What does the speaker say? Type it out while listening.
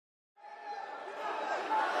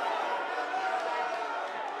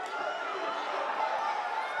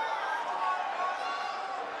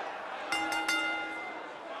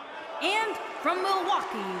from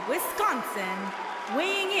Milwaukee, Wisconsin,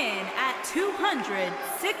 weighing in at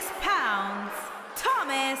 206 pounds,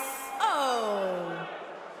 Thomas O.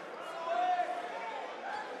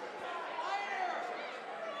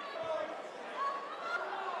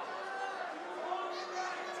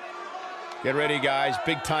 Get ready, guys.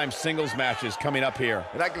 Big-time singles matches coming up here.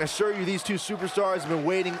 And I can assure you these two superstars have been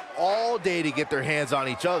waiting all day to get their hands on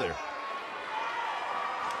each other.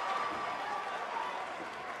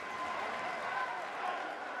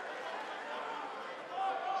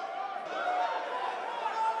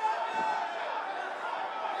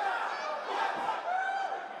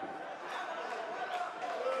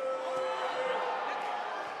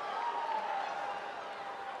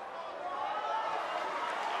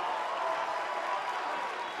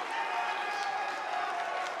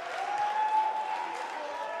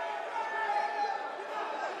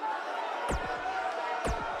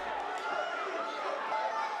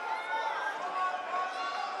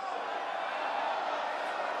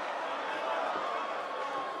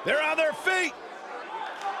 They're on their feet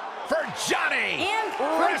for Johnny. And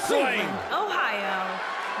from Wrestling, Cleveland, Ohio,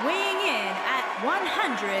 weighing in at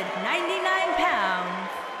 199 pounds,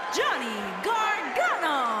 Johnny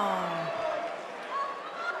Gargano.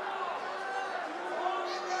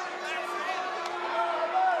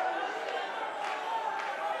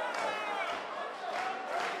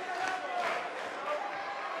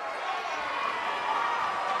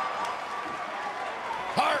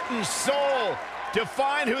 heart and soul.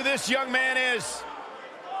 Define who this young man is.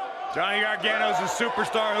 Johnny Gargano's a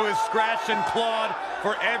superstar who has scratched and clawed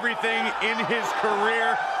for everything in his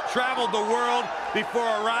career, traveled the world before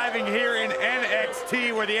arriving here in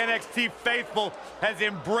NXT, where the NXT faithful has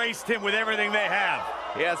embraced him with everything they have.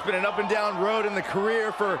 Yeah, it's been an up and down road in the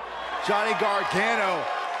career for Johnny Gargano.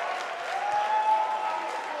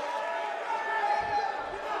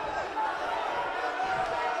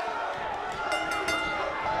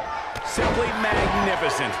 Simply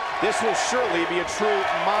magnificent. This will surely be a true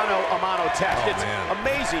mano-a-mano test. It's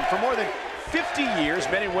amazing. For more than 50 years,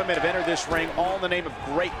 men and women have entered this ring all in the name of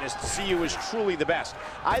greatness to see who is truly the best.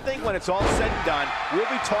 I think when it's all said and done, we'll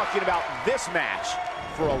be talking about this match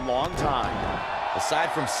for a long time.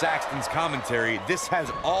 Aside from Saxton's commentary, this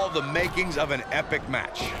has all the makings of an epic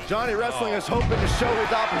match. Johnny Wrestling is hoping to show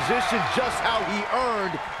his opposition just how he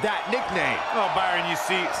earned that nickname. Oh, Byron, you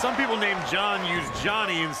see, some people named John use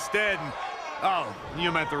Johnny instead. Oh,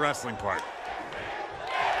 you meant the wrestling part.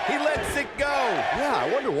 He lets it go. Yeah,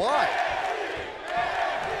 I wonder why.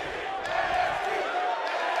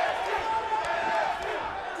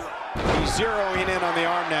 He's zeroing in on the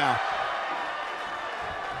arm now.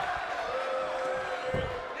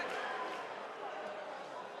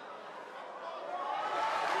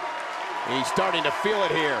 He's starting to feel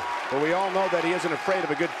it here. But we all know that he isn't afraid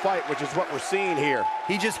of a good fight, which is what we're seeing here.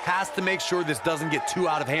 He just has to make sure this doesn't get too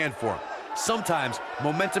out of hand for him. Sometimes,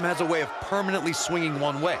 momentum has a way of permanently swinging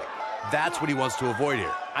one way. That's what he wants to avoid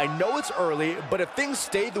here. I know it's early, but if things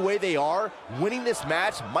stay the way they are, winning this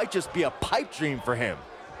match might just be a pipe dream for him.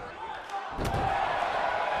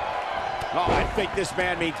 Oh, I think this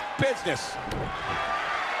man means business.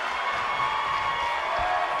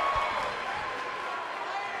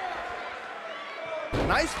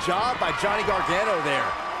 Nice job by Johnny Gargano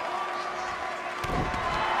there.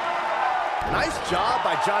 Nice job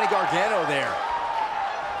by Johnny Gargano there.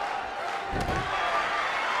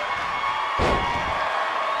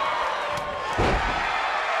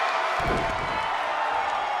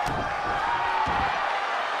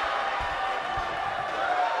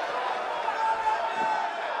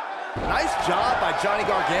 Nice job by Johnny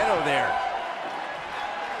Gargano there.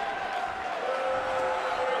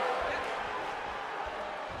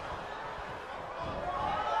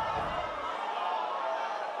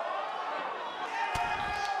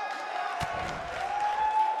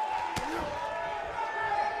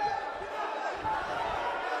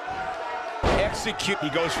 Execute. He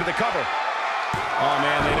goes for the cover. Oh,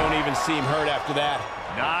 man, they don't even seem hurt after that.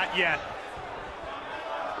 Not yet.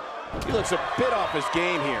 He looks a bit off his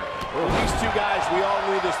game here. Well, these two guys, we all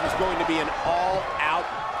knew this was going to be an all-out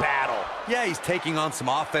battle. Yeah, he's taking on some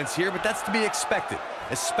offense here, but that's to be expected,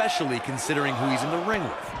 especially considering who he's in the ring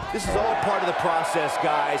with. This is all part of the process,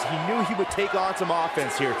 guys. He knew he would take on some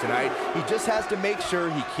offense here tonight. He just has to make sure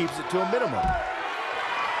he keeps it to a minimum.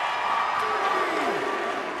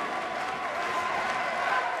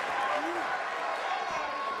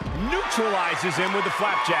 Neutralizes him with the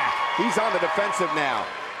flapjack. He's on the defensive now.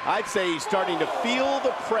 I'd say he's starting to feel the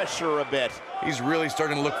pressure a bit. He's really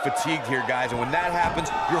starting to look fatigued here, guys, and when that happens,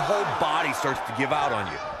 your whole body starts to give out on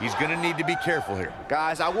you. He's gonna need to be careful here.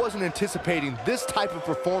 Guys, I wasn't anticipating this type of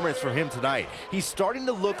performance from him tonight. He's starting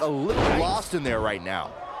to look a little lost in there right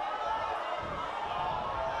now.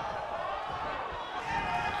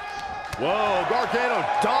 Whoa, Gargano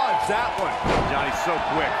dodged that one. Johnny's so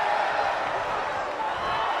quick.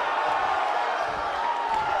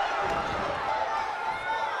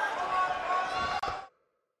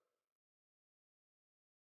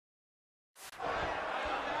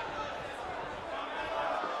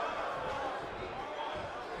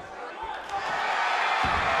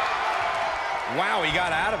 Wow, he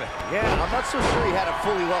got out of it. Yeah, I'm not so sure he had it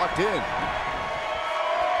fully locked in.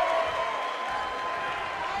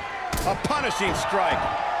 A punishing strike.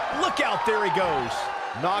 Look out, there he goes.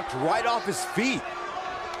 Knocked right off his feet.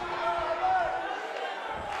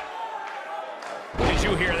 Did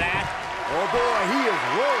you hear that? Oh boy, he is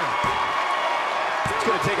rolling. It's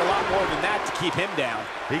going to take a lot more than that to keep him down.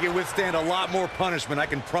 He can withstand a lot more punishment, I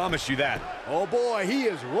can promise you that. Oh boy, he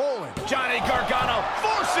is rolling. Johnny Gargano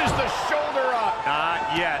forces the shoulder up.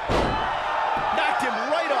 Not yet. Knocked him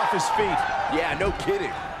right off his feet. Yeah, no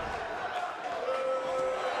kidding.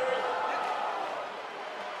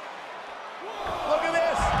 Look at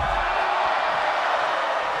this.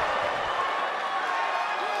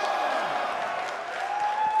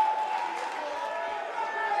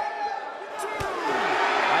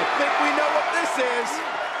 I think we know what this is.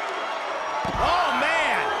 Oh,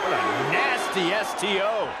 man. What a nasty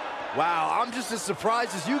STO. Wow, I'm just as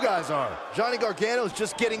surprised as you guys are. Johnny Gargano's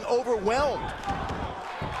just getting overwhelmed.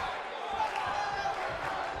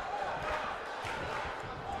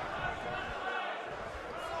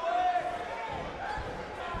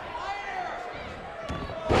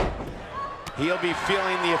 He'll be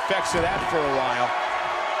feeling the effects of that for a while.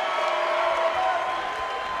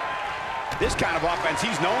 This kind of offense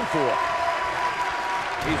he's known for.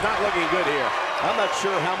 He's not looking good here. I'm not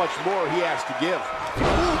sure how much more he has to give.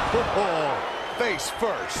 Face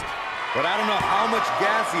first. But I don't know how much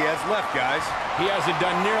gas he has left, guys. He hasn't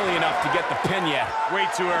done nearly enough to get the pin yet. Way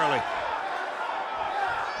too early.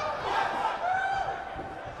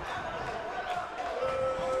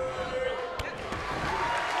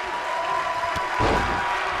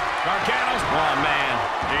 Gargano's, oh man,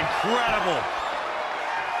 Incredible.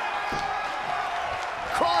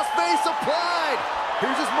 Crossface applied.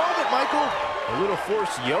 Here's his moment, Michael. A little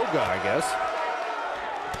forced yoga, I guess.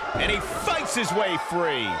 and he fights his way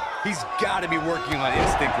free. He's got to be working on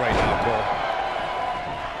instinct right now, Cole.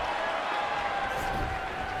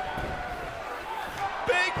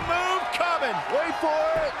 Big move coming. Wait for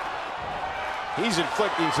it. He's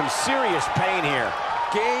inflicting some serious pain here.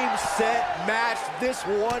 Game, set, match. This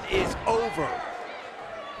one is over.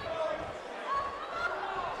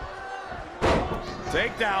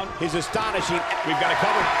 Takedown. He's astonishing. We've got it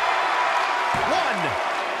covered. 1,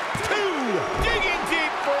 2, digging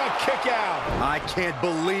deep for a kick out. I can't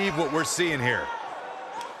believe what we're seeing here.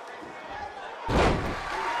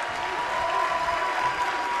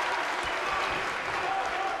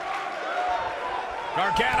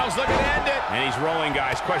 Gargano's looking to end it. And he's rolling,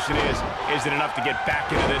 guys. Question is it enough to get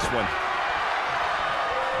back into this one?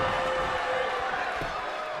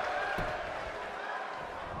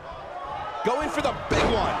 Going for the big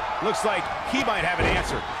one. Looks like he might have an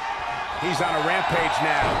answer. He's on a rampage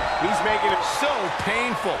now. He's making it so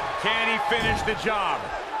painful. Can he finish the job?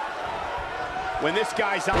 When this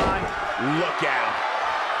guy's on, look out.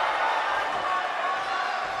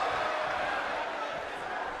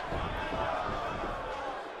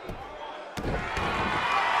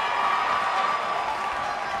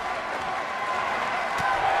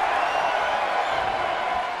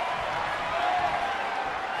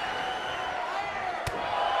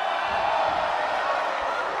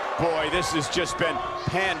 Boy, this has just been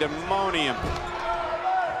pandemonium.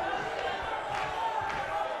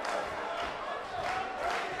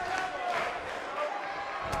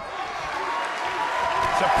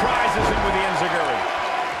 Surprises him with the enziguri.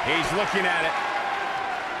 He's looking at it.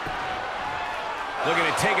 Looking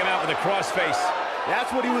to take him out with a crossface.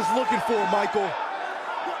 That's what he was looking for, Michael.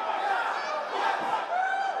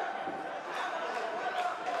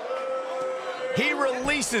 He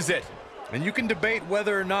releases it. And you can debate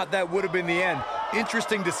whether or not that would have been the end.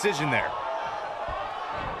 Interesting decision there.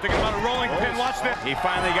 Thinking about a rolling pin. Watch this. He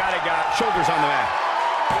finally got it, shoulders on the mat.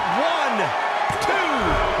 1, 2.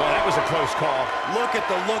 Well, that was a close call. Look at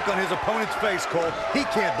the look on his opponent's face, Cole. He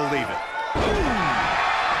can't believe it.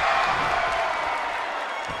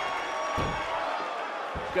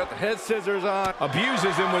 Got the head scissors on.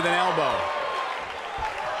 Abuses him with an elbow.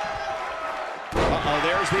 Uh-oh,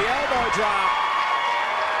 there's the elbow drop.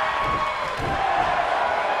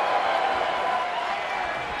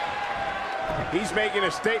 He's making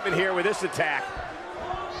a statement here with this attack.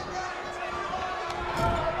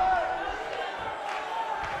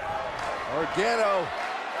 Gargano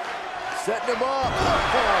setting him up.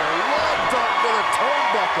 Oh, love dart to the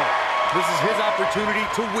turnbuckle. This is his opportunity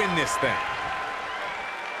to win this thing.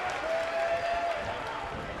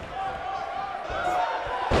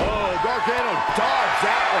 Oh, Gargano dodged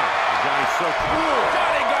that one. Johnny's so cool.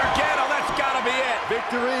 Johnny Gargano, that's gotta be it.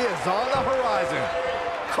 Victory is on the horizon.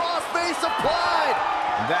 Crossface applied.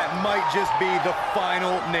 That might just be the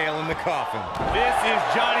final nail in the coffin. This is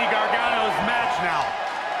Johnny Gargano's match now.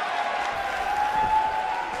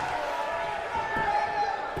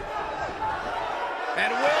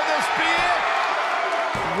 And will this be it?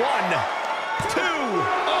 1, 2,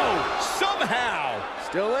 oh, somehow.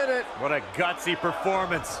 Still in it. What a gutsy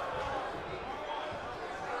performance.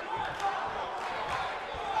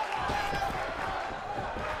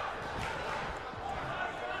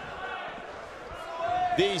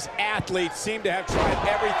 These athletes seem to have tried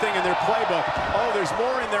everything in their playbook. Oh, there's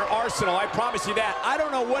more in their arsenal, I promise you that. I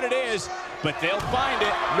don't know what it is, but they'll find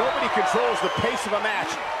it. Nobody controls the pace of a match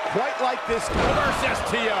quite like this reverse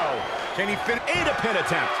STO. Can he finish? 8 a pin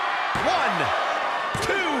attempt. 1,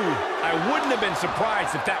 2. I wouldn't have been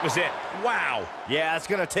surprised if that was it. Wow. Yeah, it's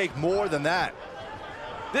gonna take more than that.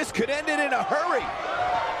 This could end it in a hurry.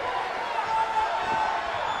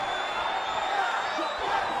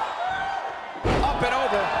 Up and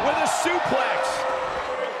over with a suplex.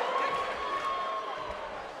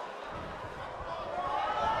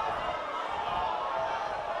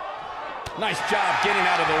 Nice job getting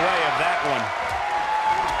out of the way of that one.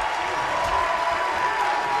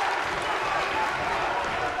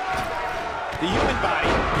 The human body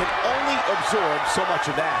can only absorb so much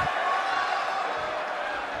of that.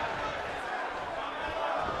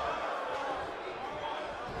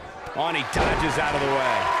 On, he dodges out of the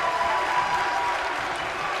way.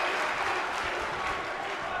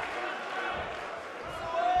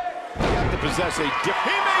 You have to possess a different...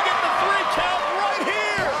 He may get the 3 count right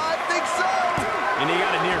here! I think so. And he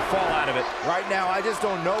got a near fall out of it. Right now, I just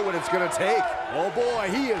don't know what it's gonna take. Oh boy,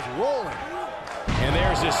 he is rolling. And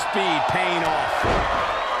there's his speed paying off.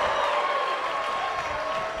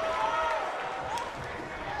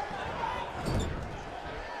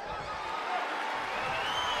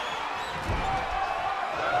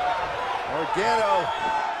 Gargano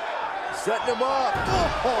setting him up.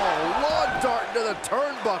 Oh, long dart into the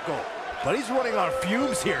turnbuckle. But he's running on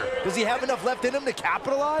fumes here. Does he have enough left in him to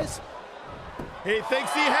capitalize? He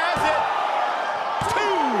thinks he has it. 2.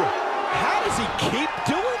 How does he keep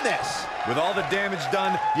doing this? With all the damage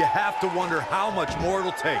done, you have to wonder how much more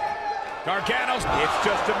it'll take. Gargano's, it's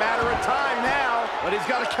just a matter of time now. But he's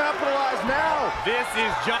got to capitalize now. This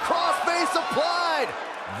is Crossface applied.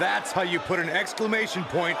 That's how you put an exclamation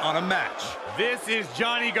point on a match. This is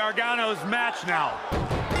Johnny Gargano's match now.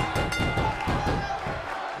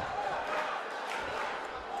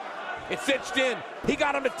 It's cinched in. He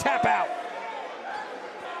got him to tap out.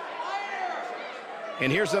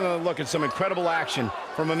 And here's another look at some incredible action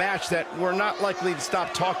from a match that we're not likely to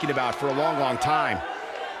stop talking about for a long, long time.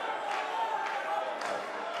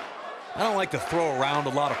 I don't like to throw around a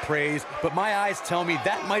lot of praise, but my eyes tell me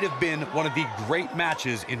that might have been one of the great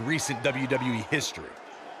matches in recent WWE history.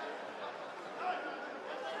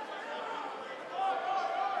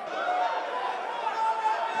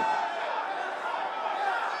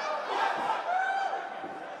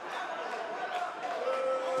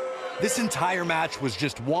 This entire match was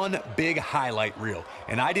just one big highlight reel,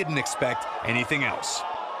 and I didn't expect anything else.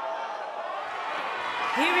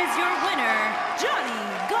 Here is your winner, Johnny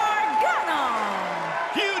Gargano.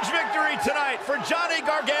 Huge victory tonight for Johnny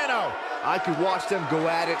Gargano. I could watch them go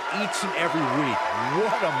at it each and every week.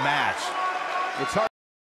 What a match. It's hard.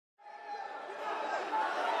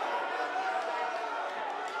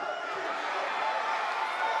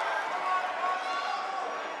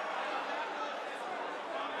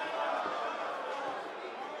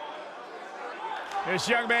 This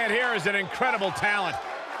young man here is an incredible talent.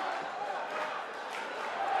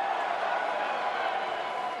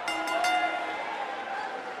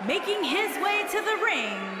 Making his way to the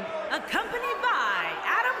ring, accompanied by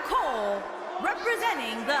Adam Cole,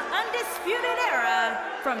 representing the Undisputed Era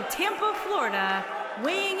from Tampa, Florida,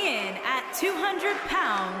 weighing in at 200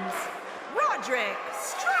 pounds, Roderick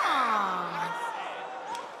Strong.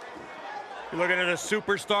 You're looking at a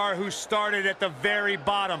superstar who started at the very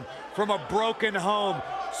bottom, from a broken home,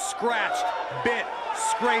 scratched, bit,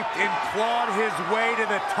 scraped, and clawed his way to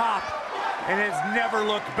the top, and has never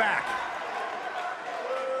looked back.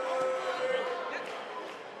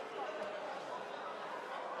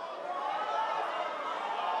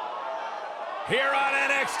 Here on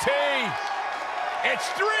NXT,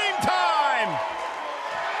 it's Dream Time!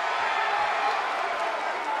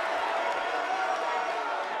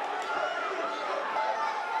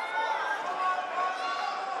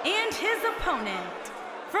 And his opponent,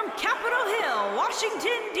 from Capitol Hill,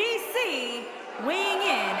 Washington, D.C., weighing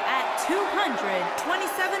in at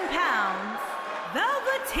 227 pounds,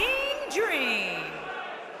 Velveteen Dream.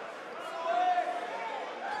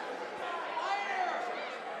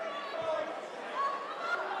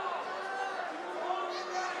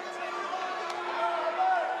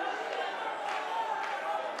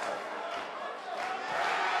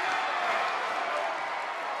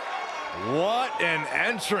 What an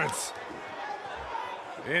entrance.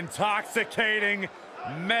 Intoxicating,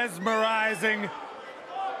 mesmerizing.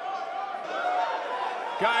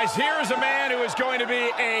 Guys, here's a man who is going to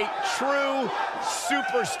be a true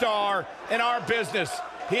superstar in our business.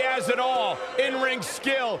 He has it all. In-ring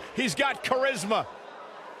skill. He's got charisma.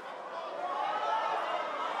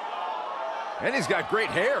 And he's got great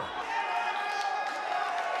hair.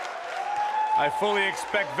 I fully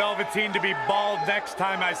expect Velveteen to be bald next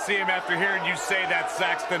time I see him after hearing you say that,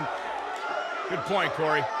 Saxton. Good point,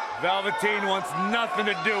 Corey. Velveteen wants nothing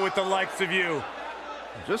to do with the likes of you.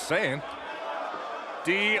 Just saying.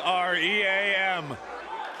 D-R-E-A-M.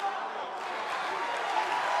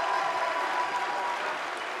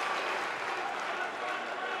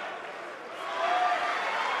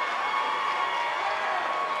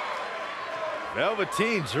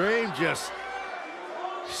 Velveteen Dream just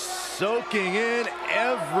soaking in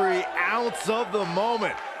every ounce of the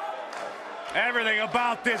moment. Everything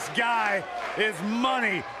about this guy is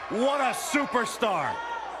money. What a superstar.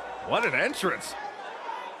 What an entrance.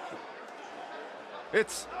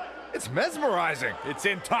 It's mesmerizing. It's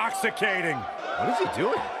intoxicating. What is he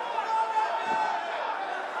doing?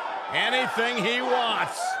 Anything he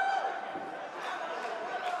wants.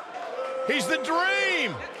 He's the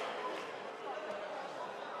Dream.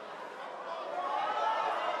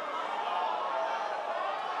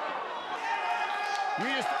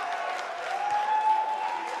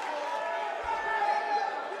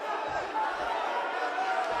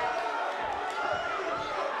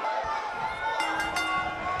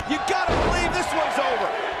 You gotta believe this one's over.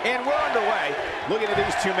 And we're underway. Looking at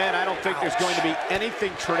these two men, I don't think there's going to be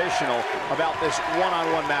anything traditional about this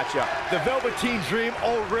one-on-one matchup. The Velveteen Dream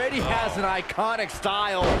already has an iconic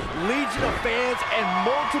style, legion of fans, and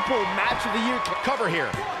multiple Match of the Year cover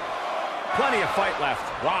here. Plenty of fight left.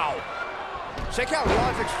 Wow. Check out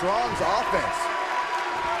Roderick Strong's offense.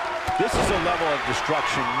 This is a level of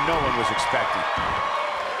destruction no one was expecting.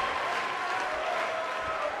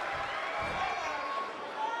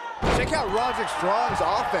 Check out Roderick Strong's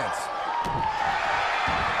offense.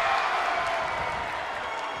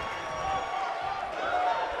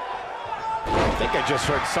 I think I just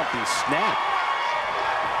heard something snap.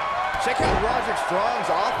 Check out Roderick Strong's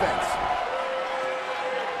offense.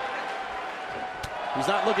 He's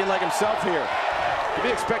not looking like himself here. To be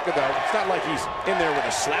expected, though. It's not like he's in there with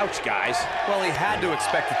a slouch, guys. Well, he had to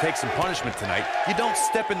expect to take some punishment tonight. You don't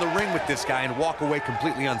step in the ring with this guy and walk away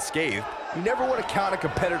completely unscathed. You never want to count a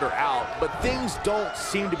competitor out, but things don't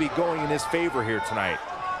seem to be going in his favor here tonight.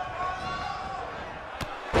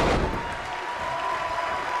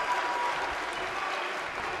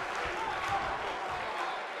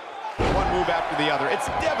 One move after the other. It's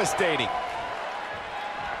devastating.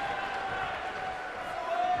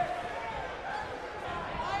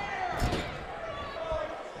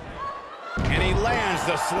 And he lands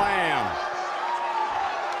the slam.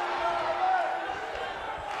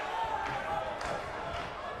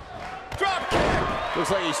 Drop kick.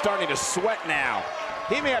 Looks like he's starting to sweat now.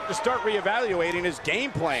 He may have to start reevaluating his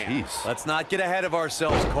game plan. Jeez. Let's not get ahead of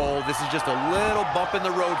ourselves, Cole. This is just a little bump in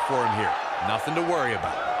the road for him here. Nothing to worry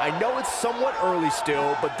about. I know it's somewhat early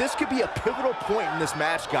still, but this could be a pivotal point in this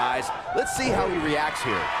match, guys. Let's see how he reacts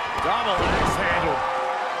here. Double axe handle.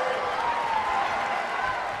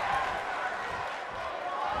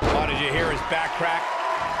 Oh, did you hear his back crack?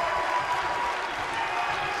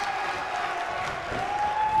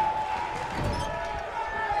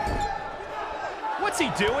 What's he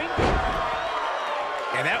doing?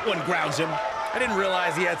 And that one grounds him. I didn't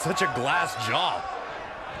realize he had such a glass jaw.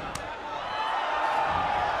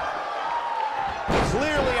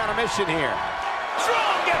 Clearly on a mission here.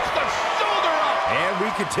 Strong gets the shoulder up. And we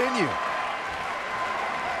continue.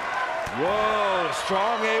 Whoa,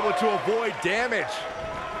 Strong able to avoid damage.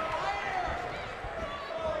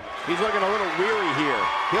 He's looking a little weary here.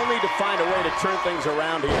 He'll need to find a way to turn things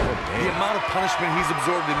around here. The amount of punishment he's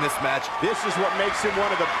absorbed in this match. This is what makes him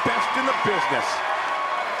one of the best in the business.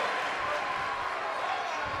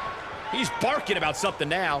 He's barking about something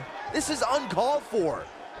now. This is uncalled for.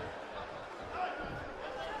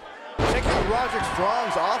 Check out Roderick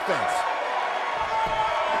Strong's offense.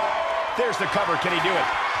 There's the cover. Can he do it?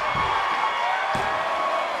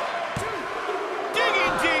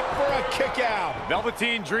 Digging deep for a kick out.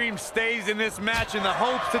 Velveteen Dream stays in this match in the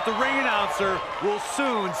hopes that the ring announcer will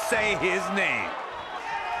soon say his name.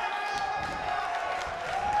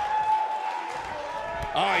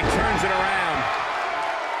 Oh, he turns it around.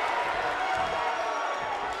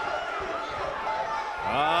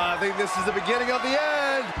 I think this is the beginning of the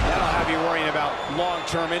end. That'll have you worrying about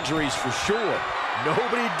long-term injuries for sure.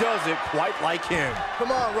 Nobody does it quite like him.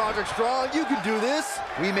 Come on, Roderick Strong, you can do this.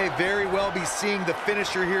 We may very well be seeing the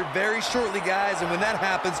finisher here very shortly, guys, and when that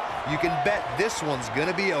happens, you can bet this one's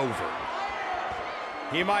gonna be over.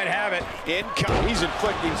 He might have it. Income. He's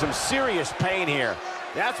inflicting some serious pain here.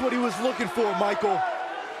 That's what he was looking for, Michael.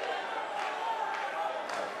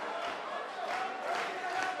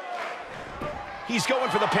 He's going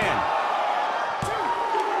for the pin.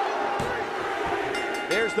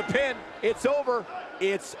 There's the pin. It's over.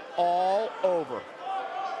 It's all over.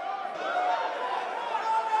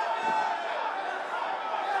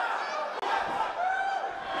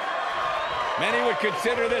 Many would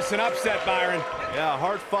consider this an upset, Byron. Yeah,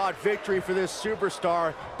 hard-fought victory for this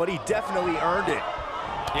superstar, but he definitely earned it.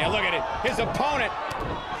 Yeah, look at it. His opponent,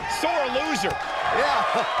 sore loser. Yeah,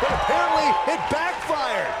 but apparently it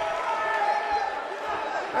backfired.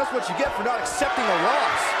 That's what you get for not accepting a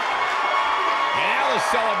loss. And now the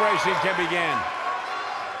celebration can begin.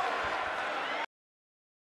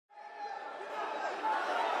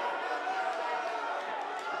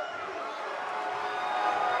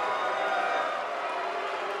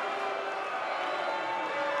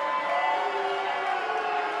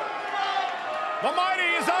 The Mighty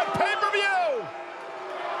is on pay-per-view.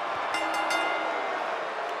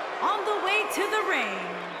 On the way to the ring,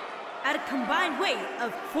 at a combined weight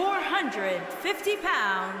of 450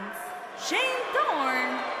 pounds, Shane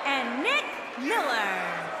Thorne and Nick Miller,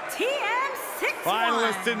 TM61.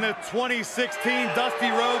 Finalists in the 2016 Dusty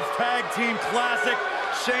Rhodes Tag Team Classic,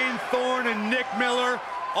 Shane Thorne and Nick Miller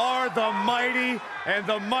are the Mighty, and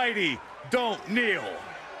the Mighty don't kneel.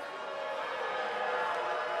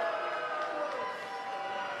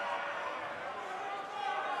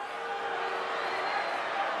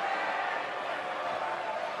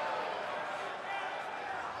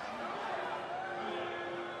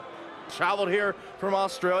 Traveled here from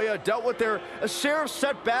Australia, dealt with their share of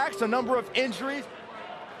setbacks, a number of injuries.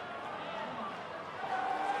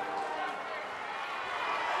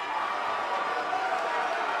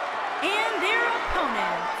 And their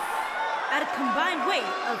opponents, at a combined weight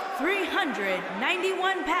of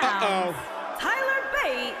 391 pounds, Tyler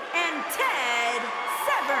Bate and Ted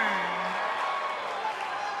Severn.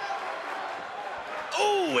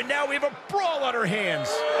 Oh, and now we have a brawl on our hands.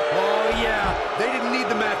 Oh, yeah. They didn't need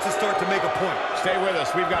the match to start to make a point. Stay with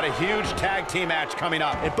us. We've got a huge tag team match coming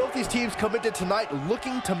up. And both these teams come into tonight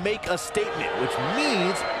looking to make a statement, which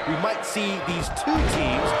means we might see these two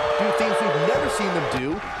teams do things we've never seen them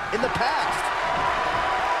do in the past.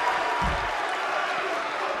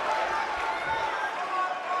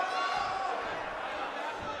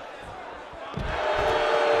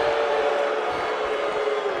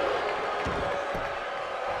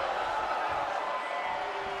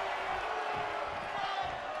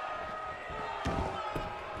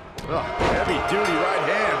 Heavy-duty right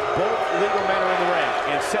hand. Both legal men are in the ring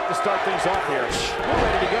and set to start things off here. We're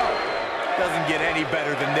ready to go. Doesn't get any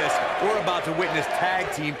better than this. We're about to witness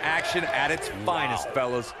tag team action at its finest,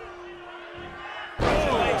 fellas.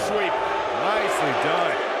 Leg sweep. Nicely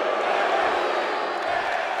done.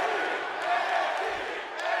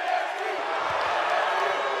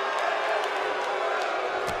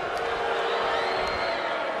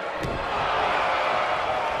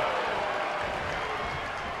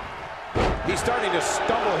 He's starting to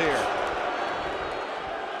stumble here.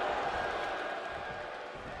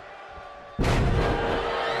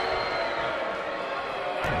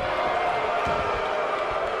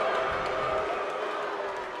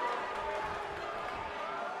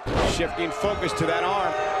 Shifting focus to that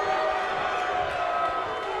arm.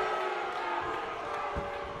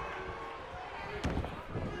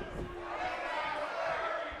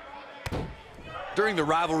 During the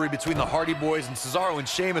rivalry between the Hardy Boys and Cesaro and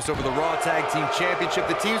Sheamus over the Raw Tag Team Championship,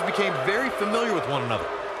 the teams became very familiar with one another.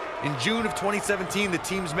 In June of 2017, the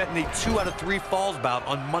teams met in a 2 out of 3 falls bout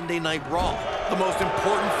on Monday Night Raw. The most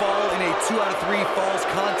important fall in a 2 out of 3 falls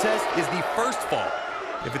contest is the first fall.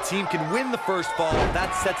 If a team can win the first fall,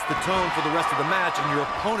 that sets the tone for the rest of the match, and your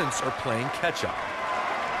opponents are playing catch-up.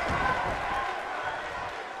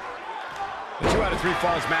 The 2 out of 3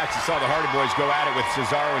 falls match that saw the Hardy Boys go at it with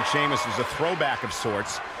Cesaro and Sheamus was a throwback of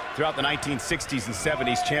sorts. Throughout the 1960s and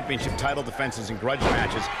 70s, championship title defenses and grudge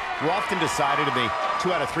matches were often decided in the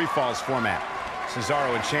 2 out of 3 falls format.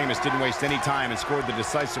 Cesaro and Sheamus didn't waste any time and scored the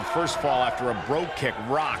decisive first fall after a brogue kick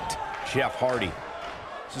rocked Jeff Hardy.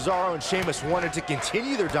 Cesaro and Sheamus wanted to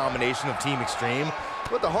continue their domination of Team Extreme,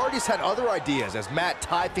 but the Hardys had other ideas as Matt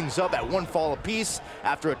tied things up at 1 fall apiece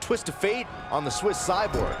after a twist of fate on the Swiss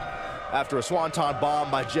Cyborg. After a swanton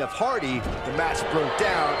bomb by Jeff Hardy, the match broke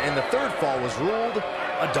down and the 3rd fall was ruled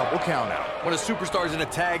a double countout. When a superstar is in a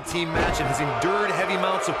tag team match and has endured heavy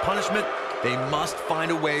amounts of punishment, they must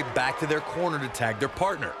find a way back to their corner to tag their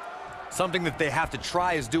partner. Something that they have to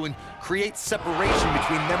try is doing create separation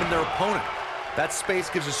between them and their opponent. That space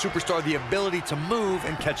gives a superstar the ability to move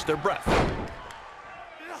and catch their breath.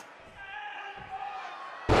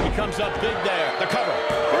 He comes up big there. The cover.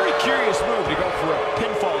 Very curious move to go for a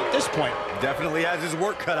pinfall at this point. Definitely has his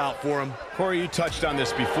work cut out for him. Corey, you touched on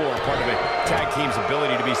this before. Part of a tag team's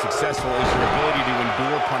ability to be successful is their ability to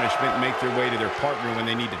endure punishment and make their way to their partner when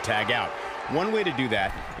they need to tag out. One way to do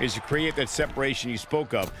that is to create that separation you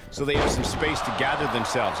spoke of so they have some space to gather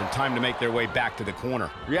themselves and time to make their way back to the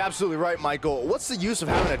corner. You're absolutely right, Michael. What's the use of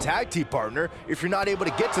having a tag team partner if you're not able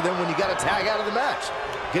to get to them when you got to tag out of the match?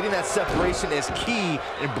 Getting that separation is key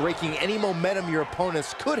in breaking any momentum your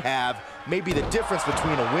opponents could have, may be the difference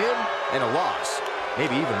between a win and a loss,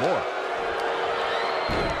 maybe even more.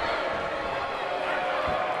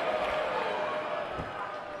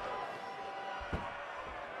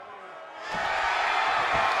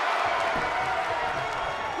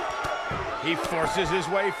 He forces his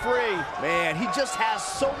way free. Man, he just has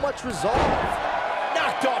so much resolve.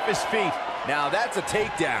 Knocked off his feet. Now that's a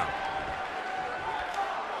takedown.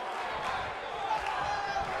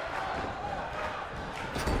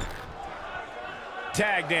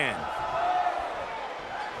 Tagged in.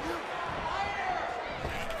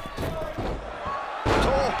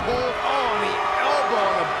 Oh, the elbow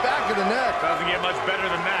on the back of the neck. Doesn't get much better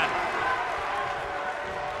than that.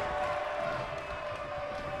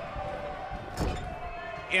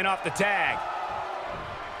 In off the tag.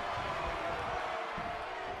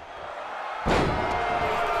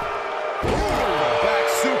 Back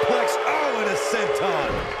suplex. Oh, and a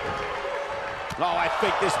senton. Oh, I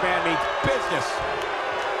think this man means business.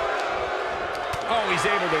 Oh, he's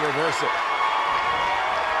able to reverse it.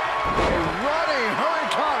 A running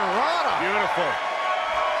Hurricane Rana. Beautiful.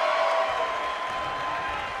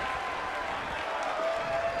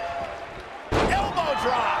 Elbow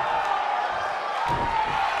drop.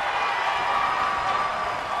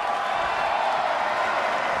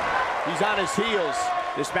 He's on his heels.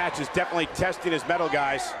 This match is definitely testing his mettle,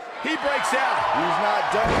 guys. He breaks out. He's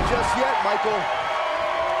not done just yet, Michael.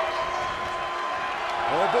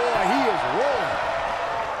 Oh boy, he is rolling.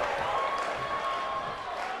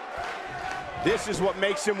 This is what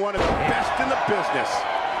makes him one of the best in the business.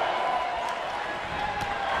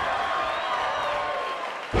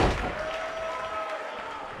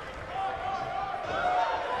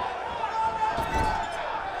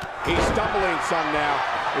 He's stumbling some now.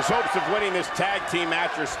 His hopes of winning this tag team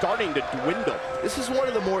match are starting to dwindle. This is one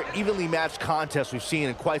of the more evenly matched contests we've seen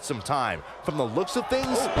in quite some time. From the looks of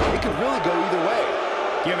things, it could really go either way.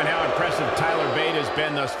 Given how impressive Tyler Bate has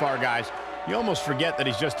been thus far, guys, you almost forget that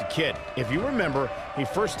he's just a kid. If you remember, he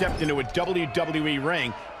first stepped into a WWE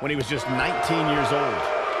ring when he was just 19 years old.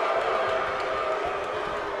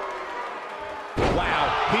 Wow,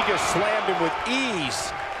 he just slammed him with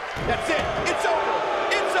ease. That's it. It's over.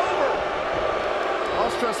 It's over.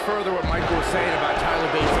 I'll stress further what Michael was saying about Tyler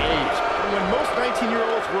Bate's age. When most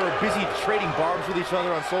 19-year-olds were busy trading barbs with each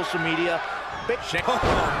other on social media,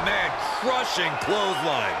 Oh, man, crushing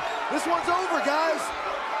clothesline. This one's over, guys.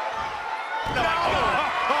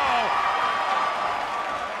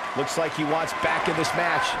 Looks like he wants back in this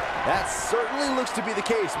match. That certainly looks to be the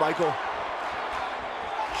case, Michael.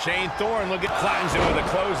 Shane Thorne, look at flattens him with a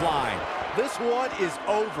clothesline. This one is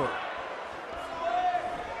over.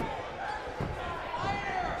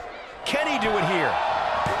 Can he do it here?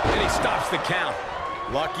 And he stops the count.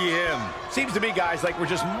 Lucky him. Seems to me, guys, like we're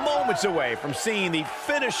just moments away from seeing the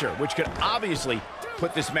finisher, which could obviously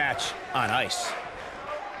put this match on ice.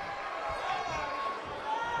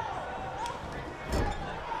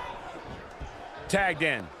 Tagged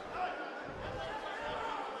in.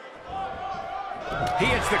 He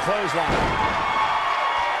hits the clothesline.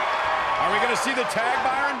 Are we going to see the tag,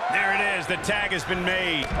 Byron? There it is. The tag has been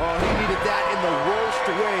made. Oh, he needed that in the worst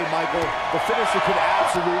way, Michael. The finisher could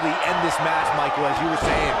absolutely end this match, Michael, as you were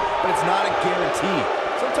saying, but it's not a guarantee.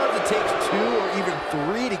 Sometimes it takes 2 or even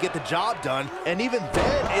 3 to get the job done, and even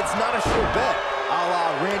then, it's not a sure bet. A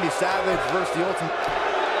la Randy Savage versus the Ultimate.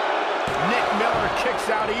 Nick Miller kicks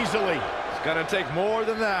out easily. It's gonna take more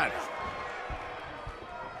than that.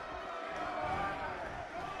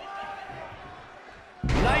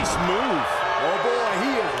 Nice move. Oh boy,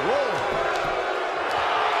 he is rolling.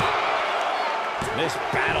 This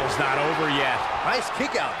battle's not over yet. Nice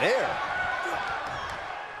kick out there.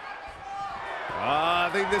 I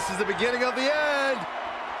think this is the beginning of the end.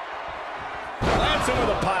 Lands him with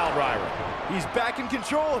a pile driver. He's back in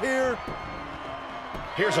control here.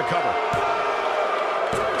 Here's a cover.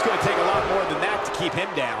 It's going to take a lot more than that to keep him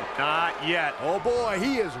down. Not yet. Oh boy,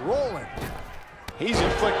 he is rolling. He's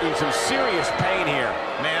inflicting some serious pain here.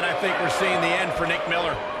 Man, I think we're seeing the end for Nick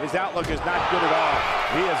Miller. His outlook is not good at all.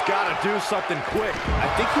 He has got to do something quick. I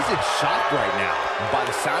think he's in shock right now. And by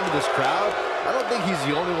the sound of this crowd, I don't think he's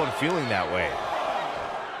the only one feeling that way.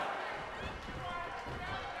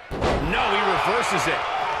 No, he reverses it.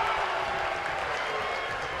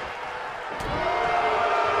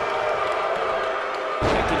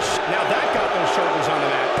 Now that got those shoulders onto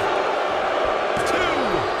that. 2!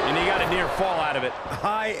 And he got a near fall out of it.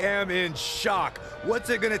 I am in shock. What's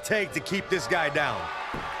it going to take to keep this guy down?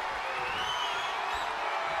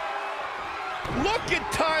 Look at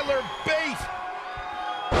Tyler Bate.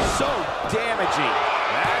 So damaging.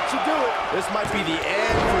 That should do it. This might be the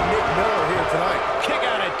end for Nick Miller here tonight. Kick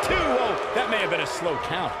out at 2. Oh, that may have been a slow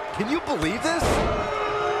count. Can you believe this?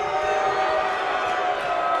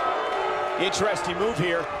 Interesting move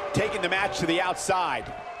here, taking the match to the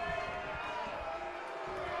outside.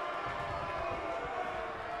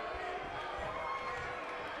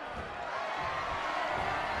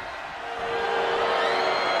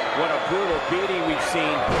 What a brutal beating we've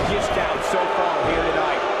seen dished out so far here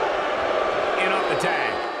tonight. In off the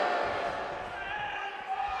tag.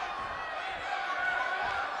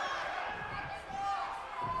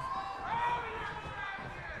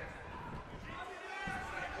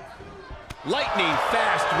 Lightning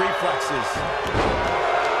fast reflexes.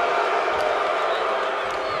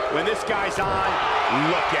 When this guy's on,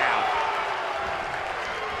 look out.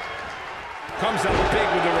 Comes up big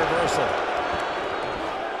with the reversal.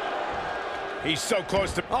 He's so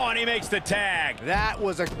close to... Oh, and he makes the tag. That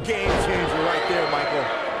was a game changer right there, Michael.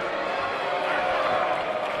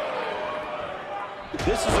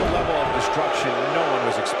 This is a level of destruction no one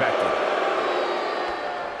was expecting.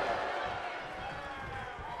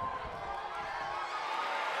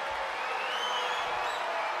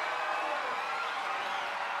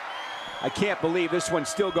 I can't believe this one's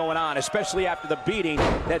still going on, especially after the beating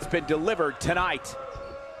that's been delivered tonight.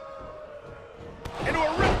 Into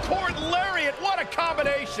a ripcord lariat. What a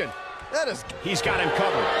combination. That is... He's got him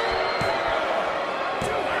covered.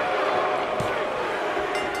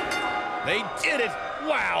 They did it.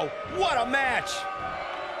 Wow, what a match.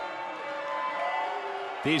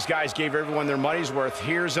 These guys gave everyone their money's worth.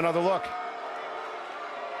 Here's another look.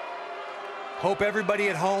 Hope everybody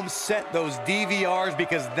at home set those DVRs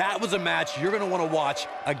because that was a match you're going to want to watch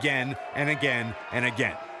again and again and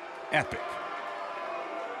again. Epic.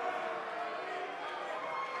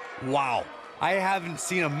 Wow. I haven't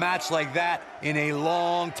seen a match like that in a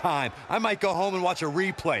long time. I might go home and watch a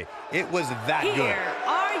replay. It was that good. Here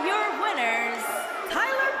are your winners,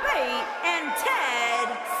 Tyler Bate and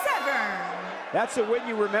Ted Severn. That's a win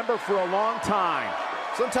you remember for a long time.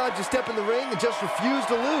 Sometimes you step in the ring and just refuse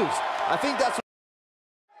to lose. I think that's what...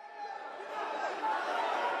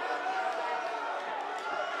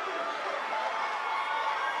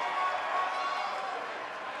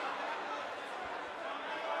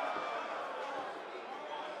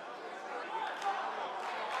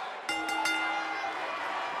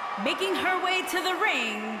 Making her way to the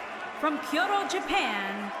ring from Kyoto,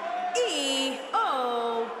 Japan,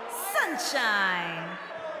 E.O. Sunshine.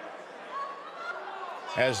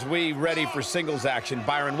 As we ready for singles action,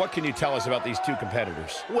 Byron, what can you tell us about these two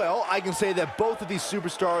competitors? Well, I can say that both of these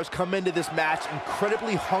superstars come into this match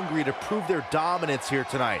incredibly hungry to prove their dominance here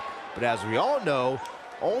tonight. But as we all know,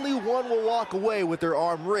 only one will walk away with their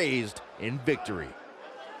arm raised in victory.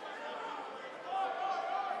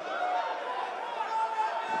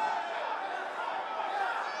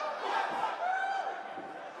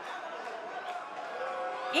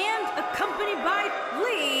 And accompanied by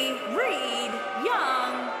Lee, Reed,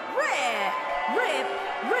 Young, Rip.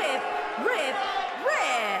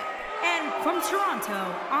 And from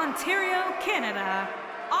Toronto, Ontario, Canada,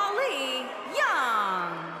 Ali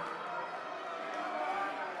Young.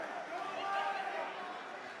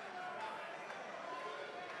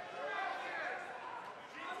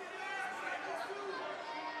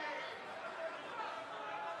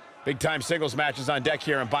 Big-time singles matches on deck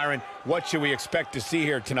here, and Byron, what should we expect to see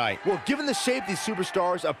here tonight? Well, given the shape these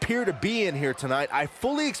superstars appear to be in here tonight, I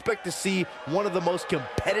fully expect to see one of the most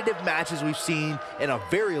competitive matches we've seen in a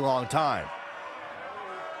very long time.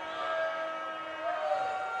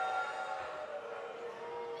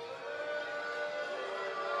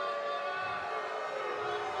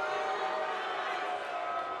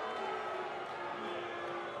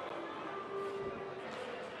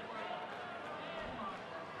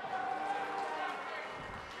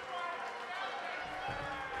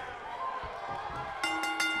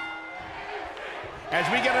 As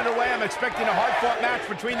we get underway, I'm expecting a hard-fought match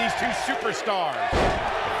between these two superstars.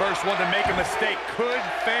 The first one to make a mistake could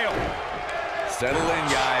fail. Settle in,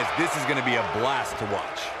 guys. This is going to be a blast to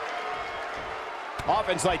watch.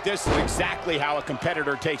 Offense like this is exactly how a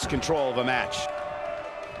competitor takes control of a match.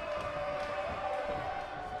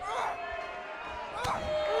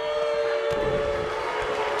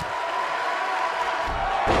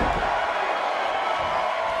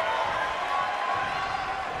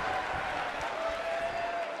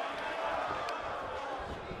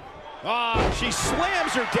 She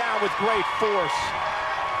slams her down with great force.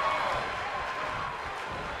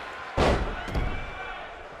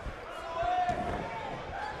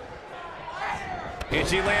 And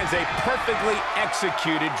she lands a perfectly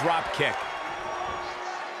executed drop kick.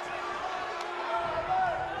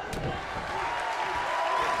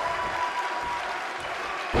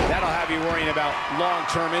 That'll have you worrying about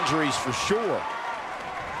long-term injuries for sure.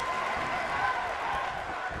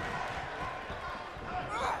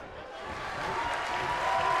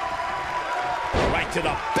 To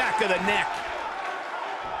the back of the neck.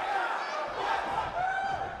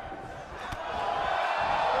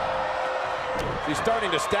 She's starting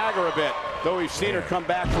to stagger a bit, though we've seen her come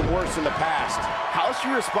back from worse in the past. How she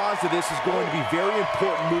responds to this is going to be very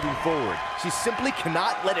important moving forward. She simply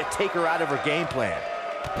cannot let it take her out of her game plan.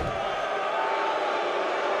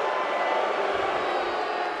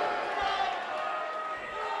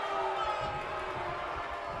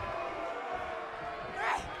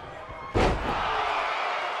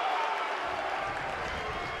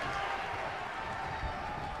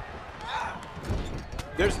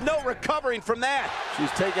 There's no recovering from that.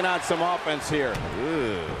 She's taking on some offense here.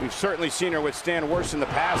 We've certainly seen her withstand worse in the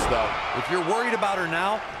past, though. If you're worried about her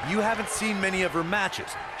now, you haven't seen many of her matches.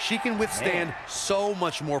 She can withstand so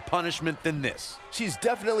much more punishment than this. She's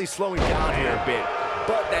definitely slowing down here a bit,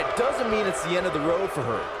 but that doesn't mean it's the end of the road for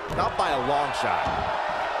her. Not by a long shot.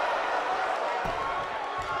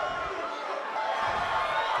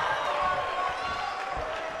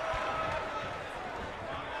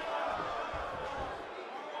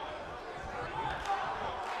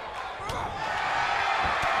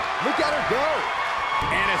 Look at her go.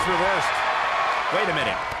 And it's reversed. Wait a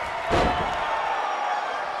minute.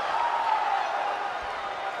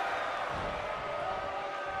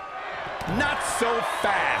 Not so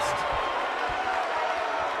fast.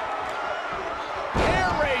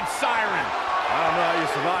 Air raid siren. I don't know how you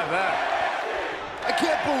survive that. I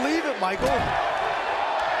can't believe it, Michael.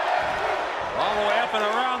 All the way up and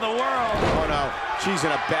around the world. Oh, no. She's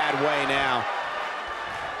in a bad way now.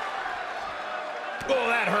 Oh,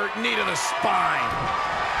 that hurt. Knee to the spine.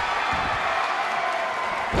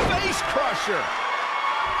 Face crusher.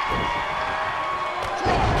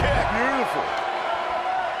 Drop kick. Beautiful.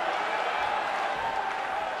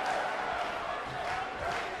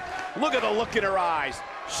 Look at the look in her eyes.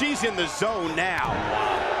 She's in the zone now.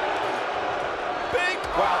 Big.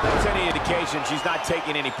 Well, that's any indication she's not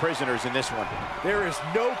taking any prisoners in this one. There is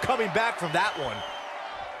no coming back from that one.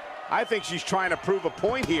 I think she's trying to prove a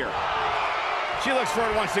point here. She looks for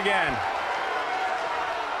it once again.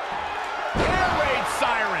 Air raid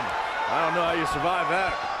siren. I don't know how you survive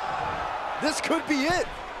that. This could be it.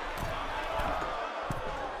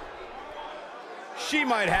 She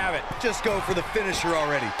might have it. Just go for the finisher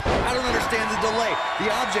already. I don't understand the delay. The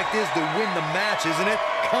object is to win the match, isn't it?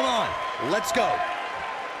 Come on, let's go.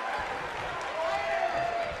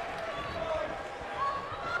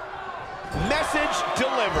 Message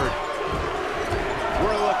delivered.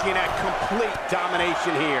 We're looking at complete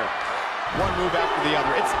domination here. One move after the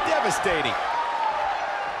other. It's devastating.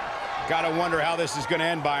 Gotta wonder how this is gonna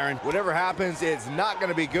end, Byron. Whatever happens, it's not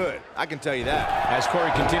gonna be good. I can tell you that. As Corey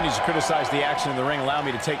continues to criticize the action in the ring, allow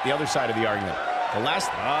me to take the other side of the argument.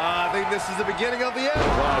 I think this is the beginning of the end.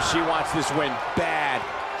 Well, she wants this win bad.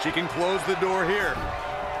 She can close the door here.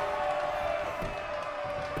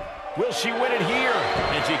 Will she win it here?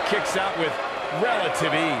 And she kicks out with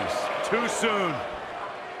relative ease. Too soon.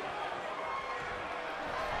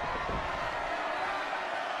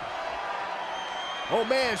 Oh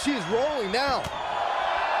man, she is rolling now.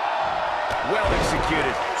 Well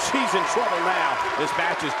executed. She's in trouble now. This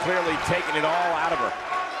match is clearly taking it all out of her.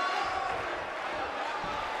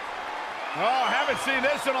 Oh, haven't seen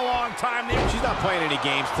this in a long time. She's not playing any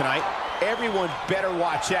games tonight. Everyone better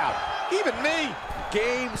watch out. Even me.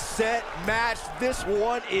 Game, set, match. This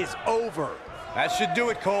one is over. That should do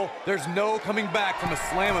it, Cole. There's no coming back from a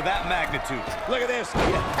slam of that magnitude. Look at this.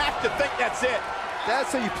 You have to think that's it.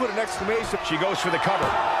 That's how you put an exclamation. She goes for the cover.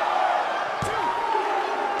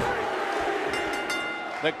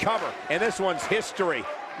 The cover, and this one's history.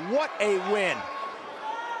 What a win.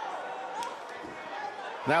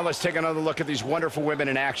 Now let's take another look at these wonderful women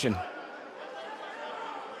in action.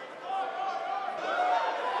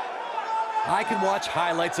 I can watch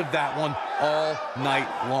highlights of that one all night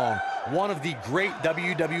long. One of the great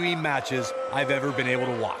WWE matches I've ever been able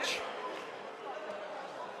to watch.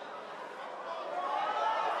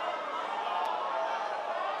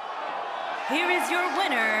 Here is your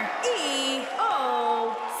winner,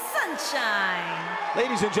 E.O. Sunshine.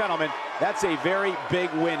 Ladies and gentlemen, that's a very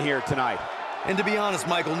big win here tonight. And to be honest,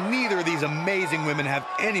 Michael, neither of these amazing women have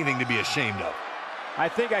anything to be ashamed of. I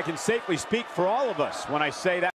think I can safely speak for all of us when I say that.